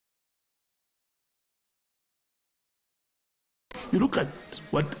You look at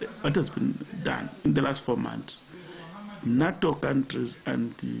what has been done in the last 4 months. NATO countries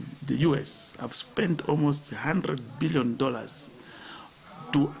and the US have spent almost $100 billion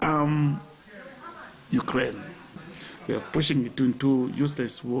to arm Ukraine. They are pushing it into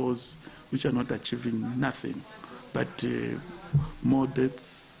useless wars which are not achieving nothing but more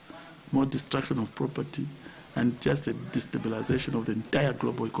deaths, more destruction of property, and just a destabilization of the entire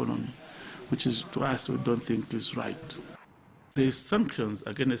global economy, which is, to us, we don't think is right. The sanctions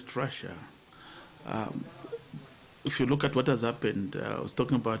against Russia, if you look at what has happened, I was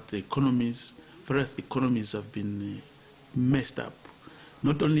talking about the economies. Various economies have been messed up,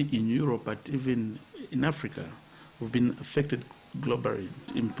 not only in Europe, but even in Africa. We've been affected globally,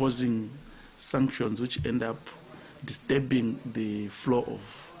 imposing sanctions which end up disturbing the flow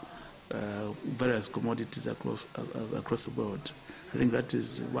of various commodities across the world. I think that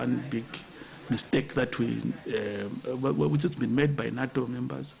is one big mistake that which has been made by NATO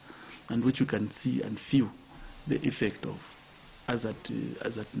members, and which we can see and feel the effect of as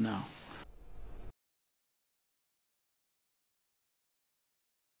at now.